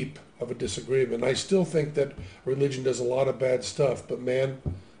that deep of a disagreement. I still think that religion does a lot of bad stuff, but man,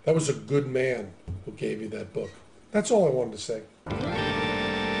 that was a good man who gave you that book. That's all I wanted to say.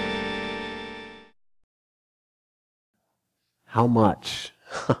 How much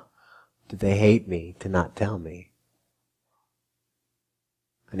do they hate me to not tell me?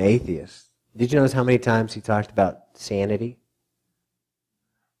 An atheist. Did you notice how many times he talked about sanity?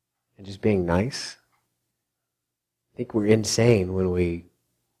 and just being nice. I think we're insane when we,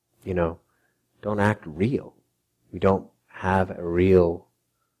 don't act real. We don't have a real,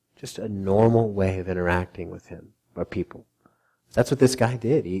 just a normal way of interacting with him or people. That's what this guy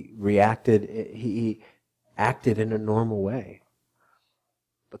did. He acted in a normal way.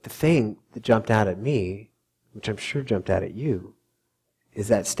 But the thing that jumped out at me, which I'm sure jumped out at you, is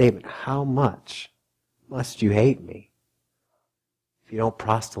that statement, how much must you hate me if you don't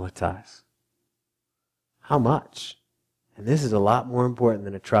proselytize? How much? And this is a lot more important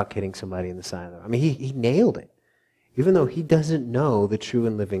than a truck hitting somebody in the side of the road. I mean, he nailed it. Even though he doesn't know the true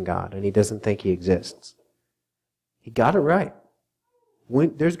and living God, and he doesn't think he exists. He got it right.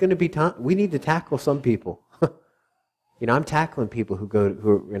 There's going to be time, we need to tackle some people. I'm tackling people who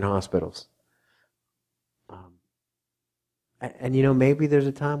are in hospitals. Maybe there's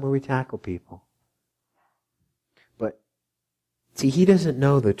a time where we tackle people. But, see, he doesn't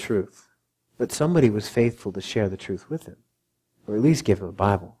know the truth. But somebody was faithful to share the truth with him. Or at least give him a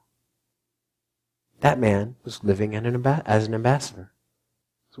Bible. That man was living as an ambassador.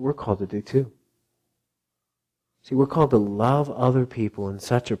 That's what we're called to do too. See, we're called to love other people in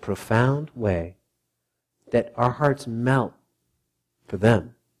such a profound way that our hearts melt for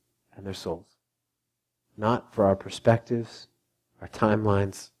them and their souls. Not for our perspectives, our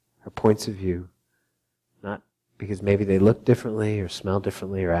timelines, our points of view. Not because maybe they look differently or smell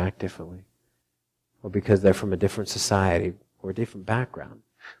differently or act differently. Or because they're from a different society or a different background.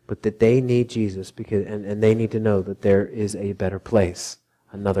 But that they need Jesus and they need to know that there is a better place,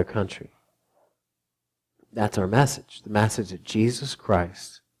 another country. That's our message. The message that Jesus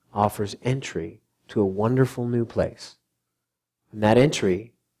Christ offers entry to a wonderful new place. And that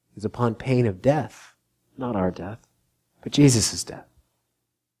entry is upon pain of death. Not our death, but Jesus' death.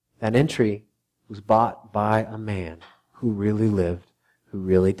 That entry was bought by a man who really lived, who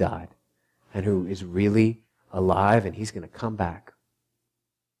really died, and who is really alive, and he's going to come back.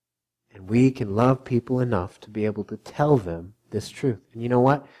 And we can love people enough to be able to tell them this truth. And you know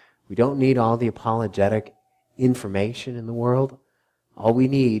what? We don't need all the apologetic information in the world. All we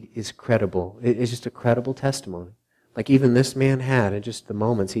need is credible. It's just a credible testimony. Like even this man had in just the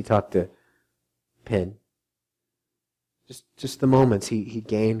moments he talked to Penn. Just the moments he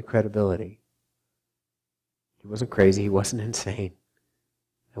gained credibility. He wasn't crazy. He wasn't insane.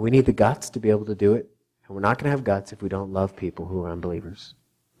 And we need the guts to be able to do it. And we're not going to have guts if we don't love people who are unbelievers.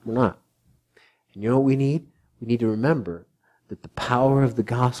 We're not. And you know what we need? We need to remember that the power of the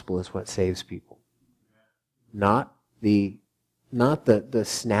gospel is what saves people. Not the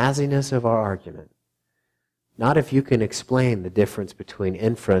snazziness of our argument. Not if you can explain the difference between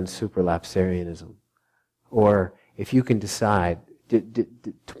infra and supralapsarianism. Or if you can decide to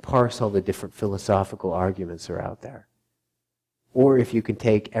parse all the different philosophical arguments that are out there. Or if you can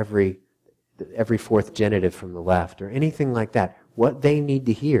take every fourth genitive from the left or anything like that. What they need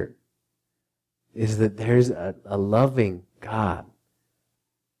to hear is that there's a loving God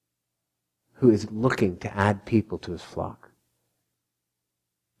who is looking to add people to his flock.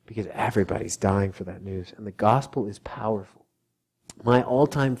 Because everybody's dying for that news. And the gospel is powerful. My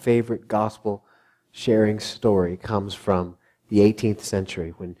all-time favorite gospel sharing story comes from the 18th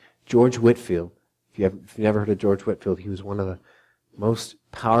century when George Whitefield, if you've never heard of George Whitefield, he was one of the most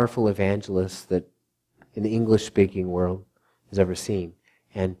powerful evangelists that in the English-speaking world has ever seen.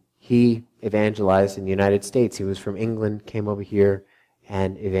 And he evangelized in the United States. He was from England, came over here,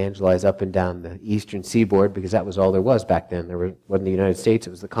 and evangelized up and down the eastern seaboard because that was all there was back then. There wasn't the United States, it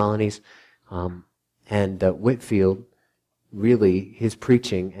was the colonies. Whitefield, really, his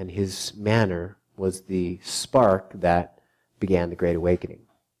preaching and his manner was the spark that began the Great Awakening.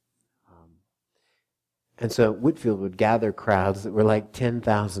 And so Whitefield would gather crowds that were like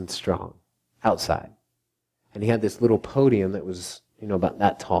 10,000 strong outside. And he had this little podium that was, about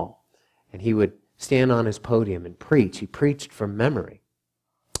that tall. And he would stand on his podium and preach. He preached from memory.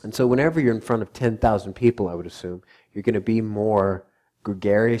 And so whenever you're in front of 10,000 people, I would assume, you're going to be more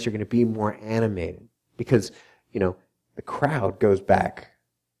gregarious, you're going to be more animated. Because, the crowd goes back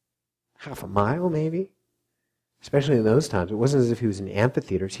half a mile maybe. Especially in those times. It wasn't as if he was in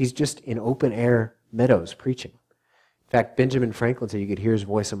amphitheaters. He's just in open air meadows preaching. In fact, Benjamin Franklin said you could hear his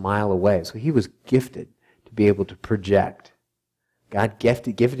voice a mile away. So he was gifted to be able to project. God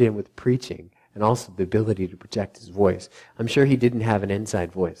gifted him with preaching and also the ability to project his voice. I'm sure he didn't have an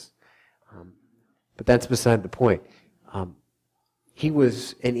inside voice. But that's beside the point. He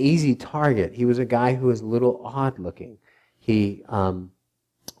was an easy target. He was a guy who was a little odd looking. He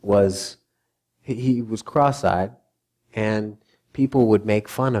was cross-eyed, and people would make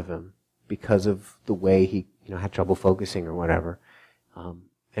fun of him because of the way he had trouble focusing or whatever.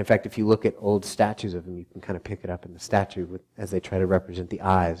 In fact, if you look at old statues of him, you can kind of pick it up in the statue as they try to represent the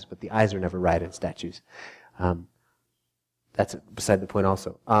eyes, but the eyes are never right in statues. That's beside the point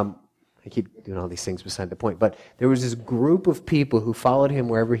also. I keep doing all these things beside the point, but there was this group of people who followed him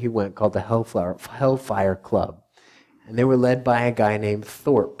wherever he went called the Hellfire Club, and they were led by a guy named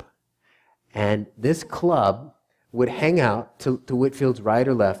Thorpe. And this club would hang out to Whitfield's right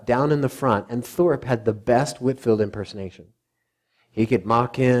or left, down in the front, and Thorpe had the best Whitfield impersonation. He could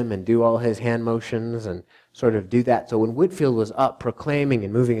mock him and do all his hand motions and sort of do that. So when Whitfield was up proclaiming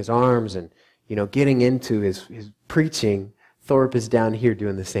and moving his arms and, getting into his preaching, Thorpe is down here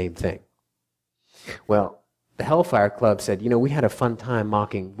doing the same thing. Well, the Hellfire Club said, we had a fun time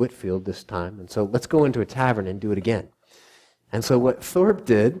mocking Whitfield this time, and so let's go into a tavern and do it again. And so what Thorpe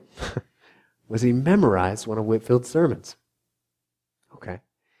did was he memorized one of Whitfield's sermons. Okay.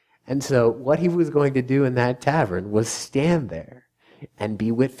 And so what he was going to do in that tavern was stand there and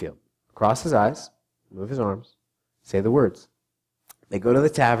be Whitfield. Cross his eyes, move his arms, say the words. They go to the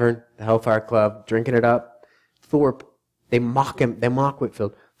tavern, the Hellfire Club, drinking it up. Thorpe, they mock him, they mock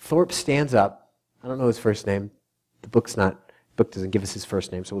Whitfield. Thorpe stands up. I don't know his first name. The book doesn't give us his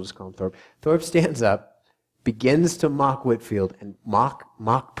first name, so we'll just call him Thorpe. Thorpe stands up, begins to mock Whitfield, and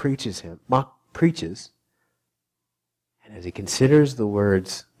preaches. And as he considers the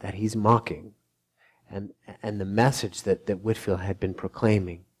words that he's mocking and the message that Whitfield had been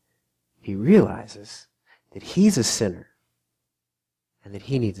proclaiming, he realizes that he's a sinner and that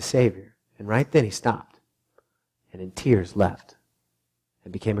he needs a Savior. And right then he stopped and in tears left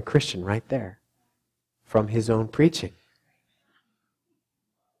and became a Christian right there from his own preaching.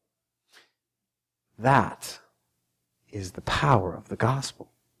 That is the power of the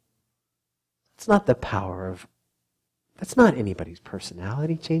gospel. It's not the power of, that's not anybody's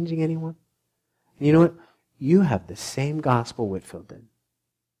personality changing anyone. And you know what? You have the same gospel Whitfield did.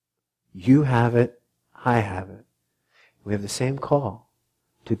 You have it, I have it. We have the same call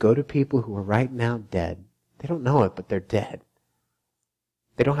to go to people who are right now dead. They don't know it, but they're dead.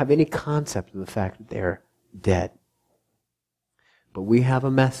 They don't have any concept of the fact that they're dead. But we have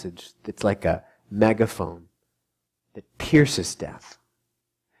a message that's like a megaphone that pierces death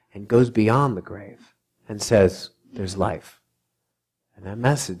and goes beyond the grave and says, there's life. And that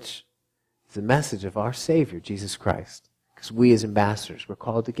message is the message of our Savior, Jesus Christ. Because we as ambassadors, we're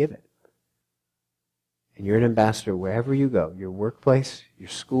called to give it. And you're an ambassador wherever you go, your workplace, your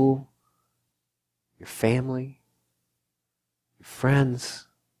school, your family, your friends,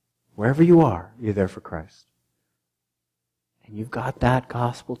 wherever you are, you're there for Christ. And you've got that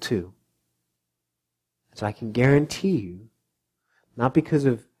gospel too. So I can guarantee you, not because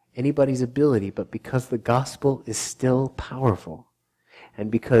of anybody's ability, but because the gospel is still powerful,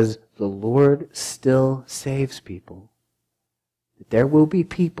 and because the Lord still saves people, that there will be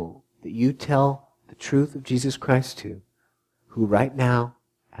people that you tell the truth of Jesus Christ to, who right now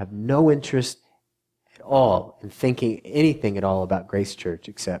have no interest at all in thinking anything at all about Grace Church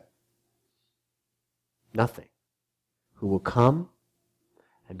except nothing, who will come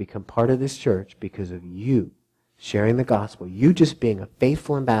and become part of this church because of you sharing the gospel, you just being a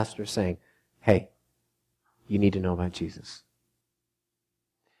faithful ambassador saying, hey, you need to know about Jesus.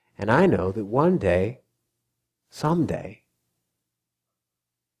 And I know that one day, someday,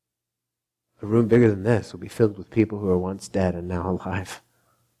 a room bigger than this will be filled with people who are once dead and now alive.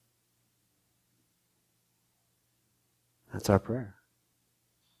 That's our prayer.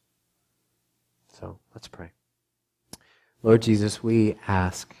 So let's pray. Lord Jesus, we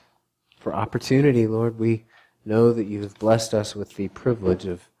ask for opportunity, Lord. We know that you've blessed us with the privilege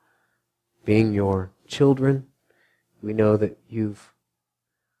of being your children. We know that you've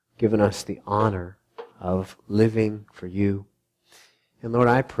given us the honor of living for you. And Lord,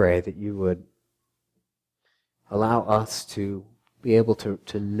 I pray that you would allow us to be able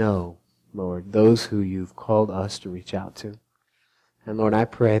to know, Lord, those who you've called us to reach out to. And Lord, I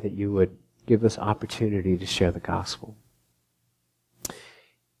pray that you would give us opportunity to share the gospel.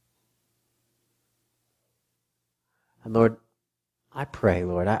 And Lord, I pray,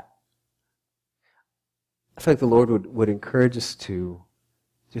 Lord, I feel like the Lord would encourage us to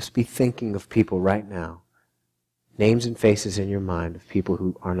just be thinking of people right now, names and faces in your mind of people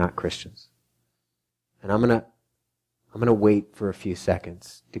who are not Christians. And I'm gonna wait for a few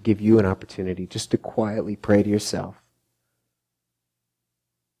seconds to give you an opportunity just to quietly pray to yourself,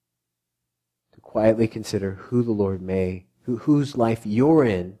 to quietly consider who the Lord whose life you're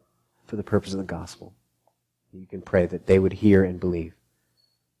in for the purpose of the gospel. You can pray that they would hear and believe.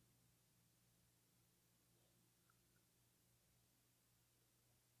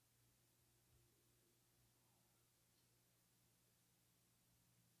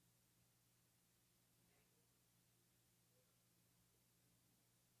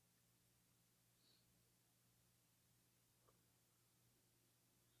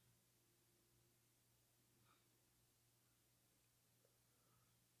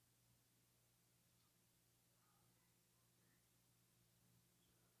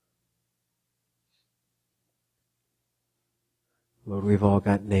 Lord, we've all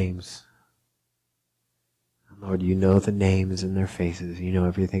got names. And Lord, you know the names and their faces. You know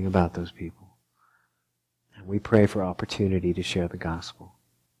everything about those people. And we pray for opportunity to share the gospel.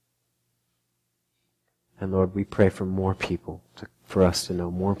 And Lord, we pray for more people, for us to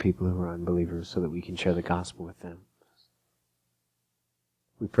know more people who are unbelievers so that we can share the gospel with them.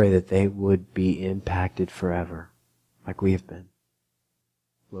 We pray that they would be impacted forever, like we have been.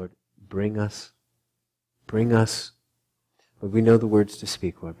 Lord, bring us. Lord, we know the words to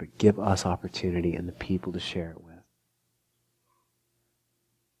speak, Lord, but give us opportunity and the people to share it with.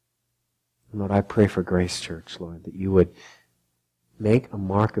 And Lord, I pray for Grace Church, Lord, that you would make a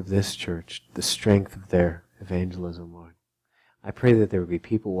mark of this church, the strength of their evangelism, Lord. I pray that there would be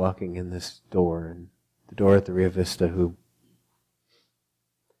people walking in this door and the door at the Rio Vista who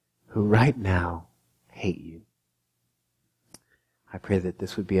right now hate you. I pray that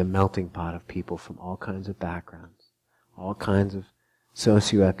this would be a melting pot of people from all kinds of backgrounds, all kinds of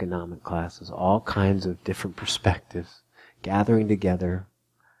socioeconomic classes, all kinds of different perspectives, gathering together,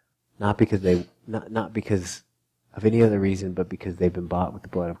 not because of any other reason, but because they've been bought with the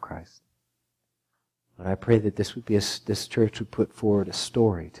blood of Christ. But I pray that this church would put forward a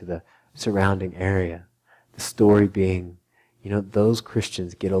story to the surrounding area. The story being, those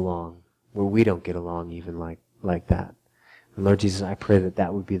Christians get along where we don't get along even like that. And Lord Jesus, I pray that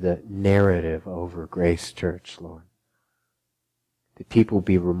that would be the narrative over Grace Church, Lord. That people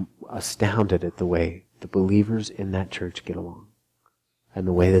be astounded at the way the believers in that church get along and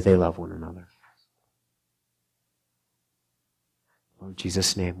the way that they love one another. Lord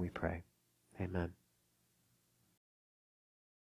Jesus' name we pray. Amen.